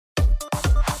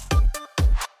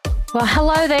Well,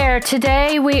 hello there.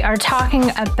 Today we are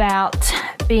talking about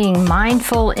being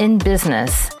mindful in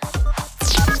business.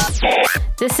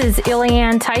 This is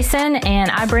Ileana Tyson, and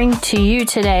I bring to you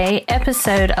today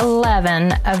episode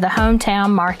 11 of the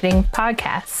Hometown Marketing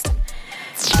Podcast.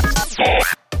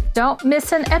 Don't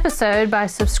miss an episode by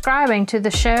subscribing to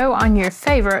the show on your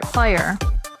favorite player.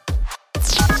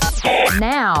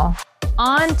 Now,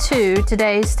 on to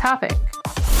today's topic.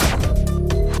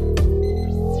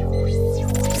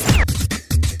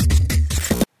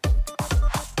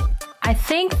 I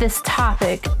think this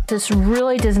topic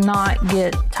really does not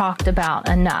get talked about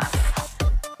enough.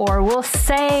 Or we'll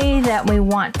say that we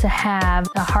want to have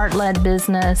a heart-led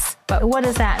business, but what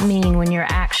does that mean when you're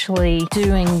actually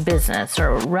doing business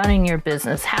or running your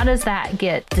business? How does that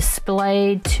get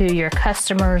displayed to your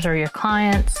customers or your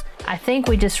clients? I think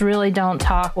we just really don't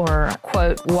talk or,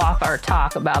 quote, walk our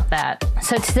talk about that.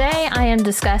 So today I am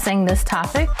discussing this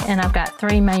topic, and I've got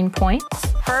 3 main points.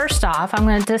 First off, I'm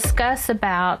going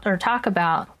to talk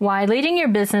about why leading your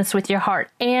business with your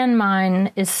heart and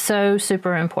mind is so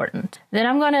super important. Then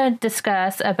I'm going to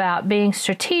discuss about being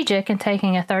strategic and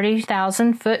taking a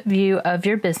 30,000-foot view of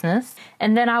your business.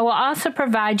 And then I will also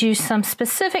provide you some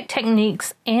specific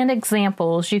techniques and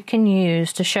examples you can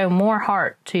use to show more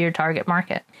heart to your target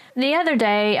market. The other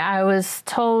day, I was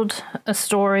told a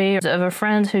story of a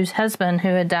friend whose husband who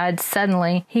had died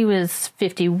suddenly. He was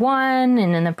 51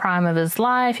 and in the prime of his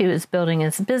life. He was building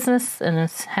his business and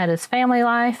had his family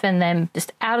life. And then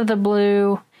just out of the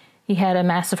blue, he had a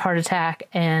massive heart attack,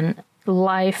 and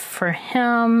life for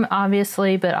him,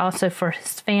 obviously, but also for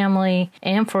his family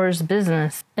and for his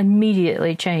business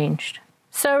immediately changed.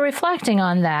 So reflecting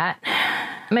on that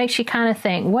makes you kind of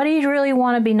think, what do you really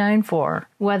want to be known for?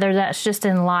 Whether that's just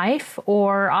in life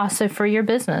or also for your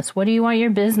business. What do you want your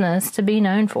business to be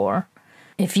known for?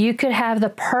 If you could have the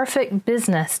perfect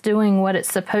business doing what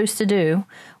it's supposed to do,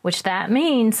 which that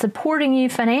means supporting you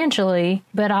financially,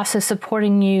 but also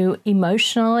supporting you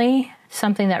emotionally,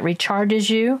 something that recharges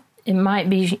you. It might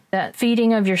be that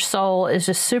feeding of your soul is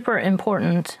just super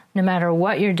important no matter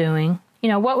what you're doing.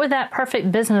 What would that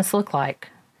perfect business look like?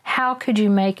 How could you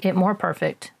make it more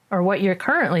perfect? Or what you're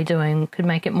currently doing could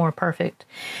make it more perfect.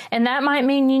 And that might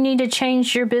mean you need to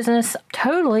change your business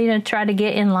totally to try to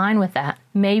get in line with that.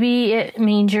 Maybe it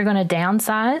means you're going to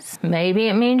downsize. Maybe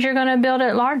it means you're going to build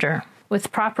it larger.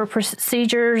 With proper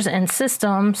procedures and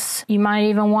systems, you might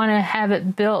even want to have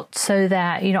it built so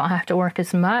that you don't have to work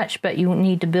as much, but you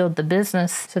need to build the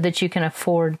business so that you can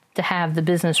afford to have the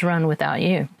business run without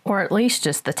you, or at least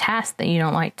just the task that you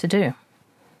don't like to do.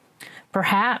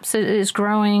 Perhaps it is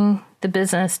growing the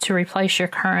business to replace your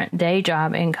current day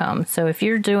job income. So if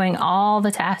you're doing all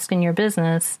the tasks in your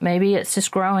business, maybe it's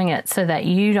just growing it so that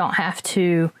you don't have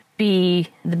to be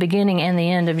the beginning and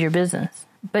the end of your business.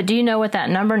 But do you know what that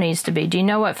number needs to be? Do you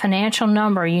know what financial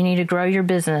number you need to grow your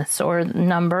business, or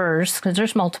numbers, because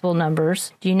there's multiple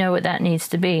numbers? Do you know what that needs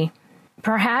to be?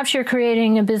 Perhaps you're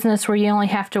creating a business where you only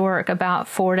have to work about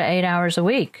 4 to 8 hours a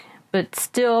week, but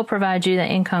still provide you the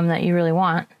income that you really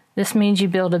want. This means you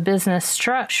build a business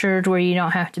structured where you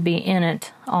don't have to be in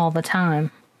it all the time.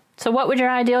 So what would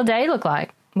your ideal day look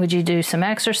like? Would you do some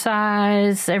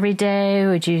exercise every day?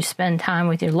 Would you spend time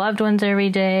with your loved ones every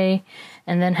day?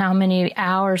 And then how many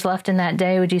hours left in that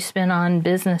day would you spend on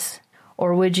business?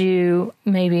 Or would you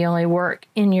maybe only work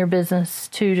in your business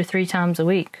 2 to 3 times a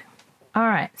week? All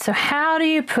right, so how do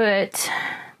you put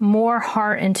more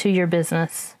heart into your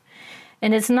business?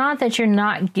 And it's not that you're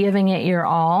not giving it your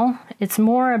all. It's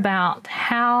more about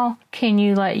how can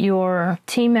you let your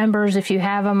team members, if you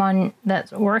have them on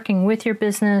that's working with your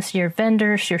business, your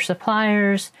vendors, your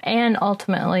suppliers, and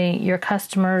ultimately your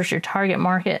customers, your target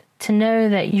market, to know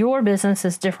that your business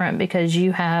is different because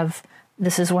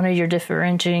this is one of your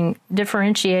differentiating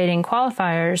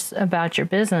qualifiers about your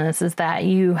business, is that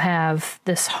you have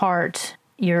this heart.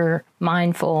 You're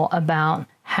mindful about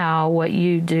how what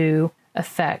you do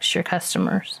affects your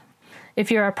customers.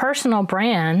 If you're a personal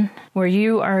brand where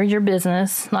you are your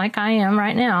business, like I am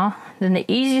right now, then the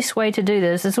easiest way to do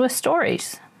this is with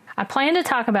stories. I plan to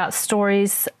talk about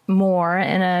stories more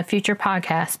in a future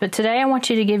podcast, but today I want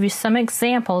you to give you some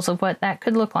examples of what that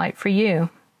could look like for you.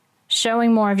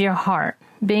 Showing more of your heart,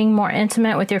 being more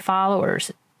intimate with your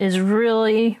followers is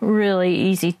really, really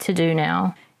easy to do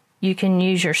now. You can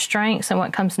use your strengths and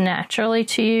what comes naturally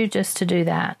to you just to do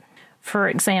that. For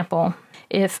example,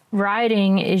 if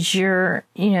writing is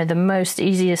the most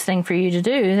easiest thing for you to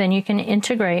do, then you can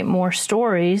integrate more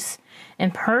stories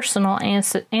and personal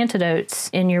anecdotes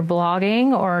in your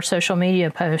blogging or social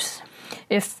media posts.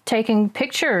 If taking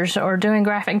pictures or doing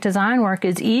graphic design work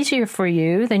is easier for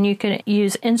you, then you can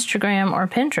use Instagram or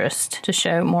Pinterest to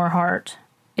show more heart.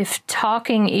 If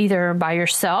talking either by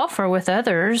yourself or with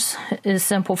others is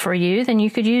simple for you, then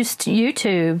you could use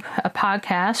YouTube, a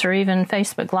podcast, or even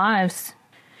Facebook Lives.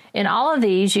 In all of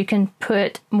these, you can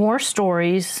put more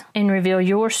stories and reveal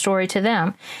your story to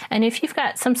them. And if you've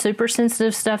got some super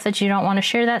sensitive stuff that you don't want to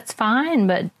share, that's fine,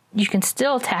 but you can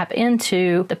still tap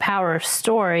into the power of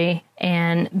story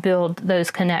and build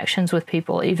those connections with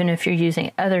people, even if you're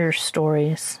using other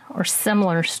stories or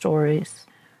similar stories.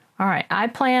 All right, I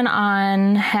plan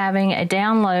on having a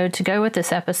download to go with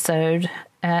this episode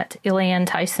at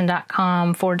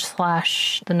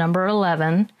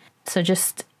iliantyson.com/11. So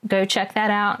just go check that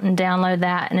out and download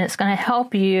that, and it's going to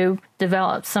help you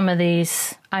develop some of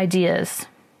these ideas.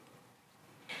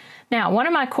 Now, one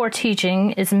of my core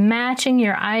teaching is matching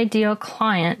your ideal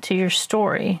client to your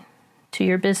story, to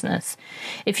your business.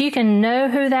 If you can know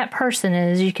who that person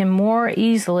is, you can more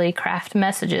easily craft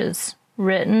messages,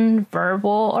 written,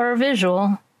 verbal, or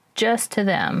visual, just to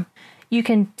them. You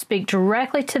can speak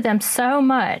directly to them so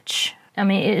much. I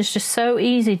mean, it's just so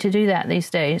easy to do that these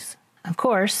days. Of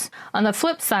course, on the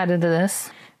flip side of this,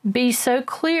 be so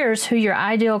clear as who your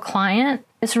ideal client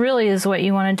This really is what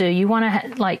you want to do. You want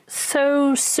to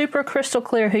so super crystal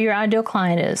clear who your ideal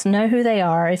client is. Know who they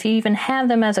are. If you even have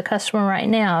them as a customer right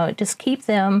now, just keep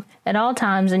them at all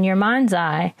times in your mind's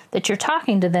eye that you're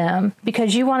talking to them,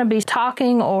 because you want to be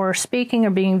talking or speaking or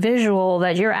being visual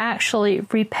that you're actually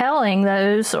repelling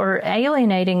those or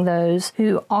alienating those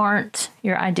who aren't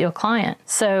your ideal client.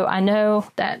 So I know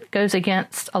that goes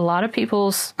against a lot of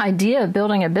people's idea of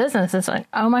building a business. It's like,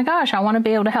 oh my gosh, I want to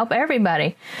be able to help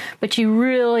everybody. But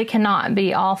you really cannot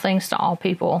be all things to all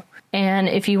people. And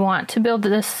if you want to build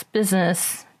this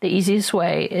business, the easiest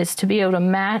way is to be able to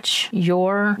match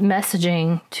your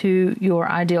messaging to your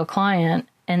ideal client,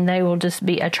 and they will just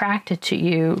be attracted to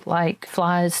you like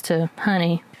flies to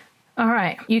honey. All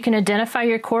right, you can identify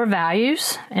your core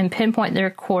values and pinpoint their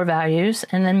core values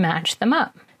and then match them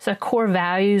up. So core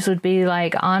values would be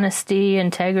like honesty,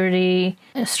 integrity,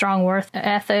 a strong work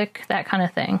ethic, that kind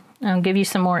of thing. I'll give you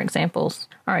some more examples.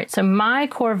 All right, so my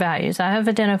core values, I have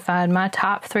identified my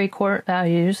top 3 core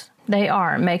values. They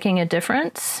are making a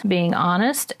difference, being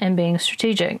honest, and being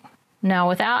strategic. Now,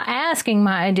 without asking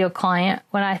my ideal client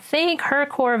what I think her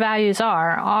core values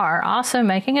are also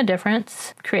making a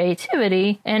difference,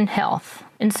 creativity, and health.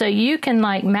 And so you can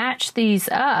match these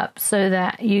up so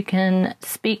that you can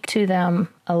speak to them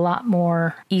a lot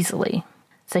more easily.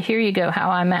 So here you go,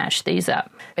 how I match these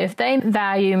up. If they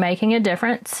value making a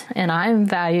difference and I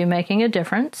value making a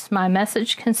difference, my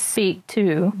message can speak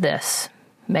to this.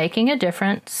 Making a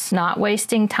difference, not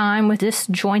wasting time with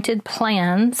disjointed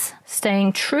plans,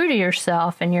 staying true to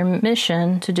yourself and your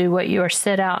mission to do what you are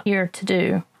set out here to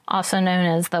do, also known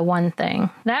as the one thing.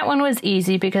 That one was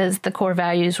easy because the core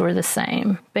values were the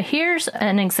same. But here's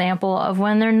an example of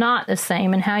when they're not the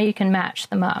same and how you can match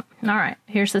them up. All right,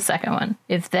 here's the second one.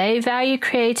 If they value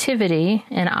creativity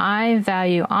and I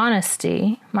value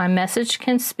honesty, my message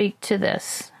can speak to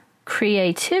this.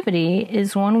 Creativity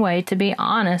is one way to be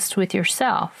honest with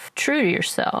yourself, true to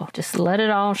yourself. Just let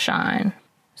it all shine.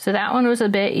 So that one was a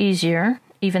bit easier,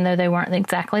 even though they weren't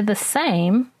exactly the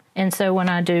same. And so when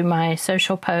I do my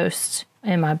social posts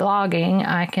and my blogging,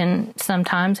 I can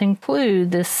sometimes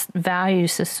include this value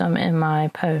system in my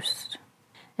post.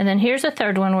 And then here's a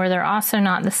third one where they're also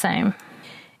not the same.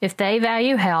 If they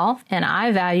value health and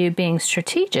I value being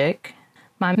strategic,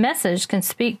 my message can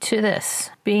speak to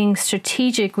this. Being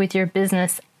strategic with your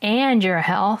business and your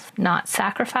health, not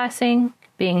sacrificing.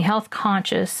 Being health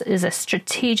conscious is a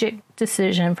strategic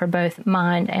decision for both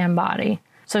mind and body.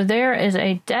 So there is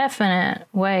a definite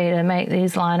way to make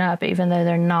these line up, even though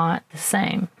they're not the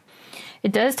same.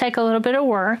 It does take a little bit of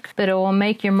work, but it will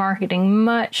make your marketing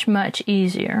much, much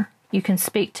easier. You can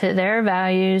speak to their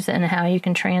values and how you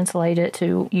can translate it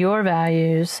to your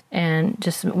values and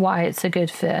just why it's a good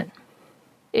fit.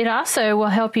 It also will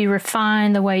help you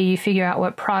refine the way you figure out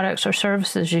what products or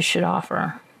services you should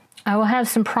offer. I will have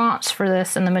some prompts for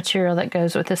this in the material that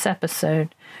goes with this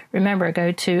episode. Remember,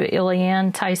 go to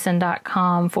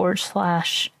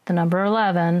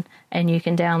iliantyson.com/11 and you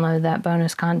can download that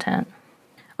bonus content.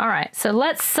 All right, so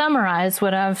let's summarize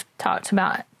what I've talked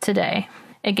about today.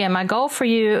 Again, my goal for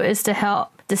you is to help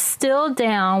distill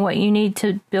down what you need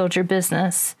to build your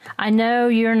business. I know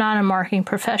you're not a marketing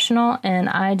professional, and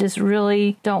I just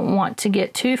really don't want to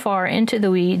get too far into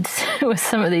the weeds with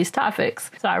some of these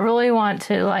topics. So I really want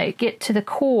to get to the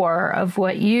core of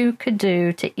what you could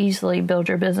do to easily build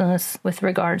your business with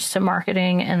regards to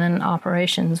marketing and then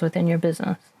operations within your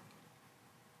business.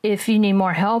 If you need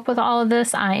more help with all of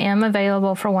this, I am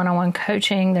available for one-on-one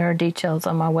coaching. There are details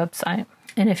on my website.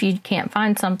 And if you can't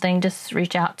find something, just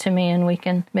reach out to me and we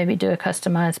can maybe do a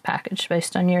customized package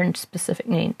based on your specific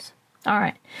needs. All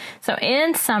right. So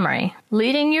in summary,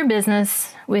 leading your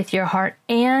business with your heart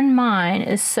and mind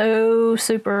is so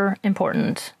super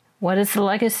important. What is the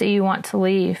legacy you want to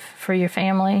leave for your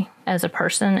family as a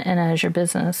person and as your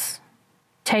business?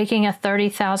 Taking a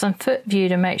 30,000-foot view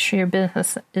to make sure your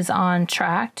business is on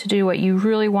track to do what you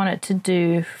really want it to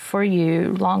do for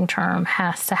you long-term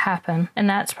has to happen, and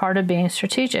that's part of being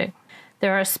strategic.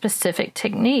 There are specific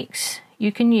techniques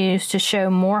you can use to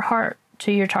show more heart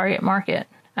to your target market.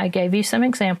 I gave you some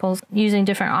examples using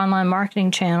different online marketing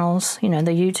channels, the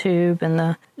YouTube and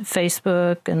the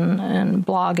Facebook and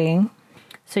blogging,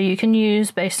 so you can use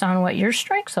based on what your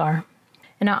strengths are.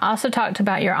 And I also talked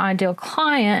about your ideal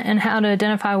client and how to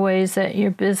identify ways that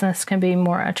your business can be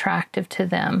more attractive to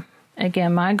them.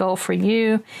 Again, my goal for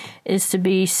you is to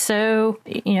be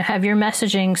have your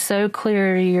messaging so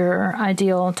clear to your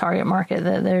ideal target market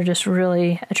that they're just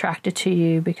really attracted to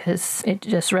you because it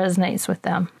just resonates with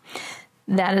them.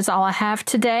 That is all I have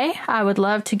today. I would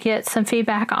love to get some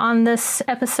feedback on this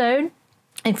episode.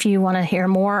 If you want to hear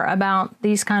more about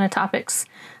these kind of topics,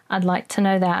 I'd like to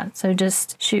know that. So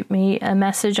just shoot me a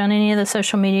message on any of the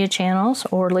social media channels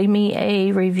or leave me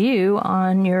a review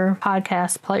on your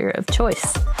podcast player of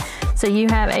choice. So you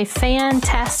have a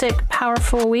fantastic,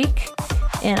 powerful week,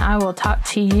 and I will talk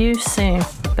to you soon.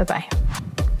 Bye-bye.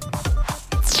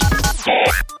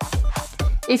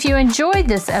 If you enjoyed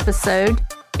this episode,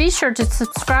 be sure to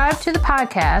subscribe to the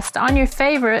podcast on your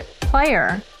favorite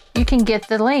player. You can get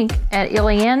the link at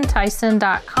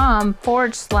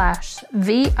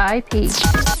EllianneTyson.com/VIP.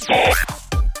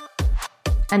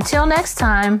 Until next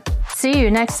time, see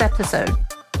you next episode.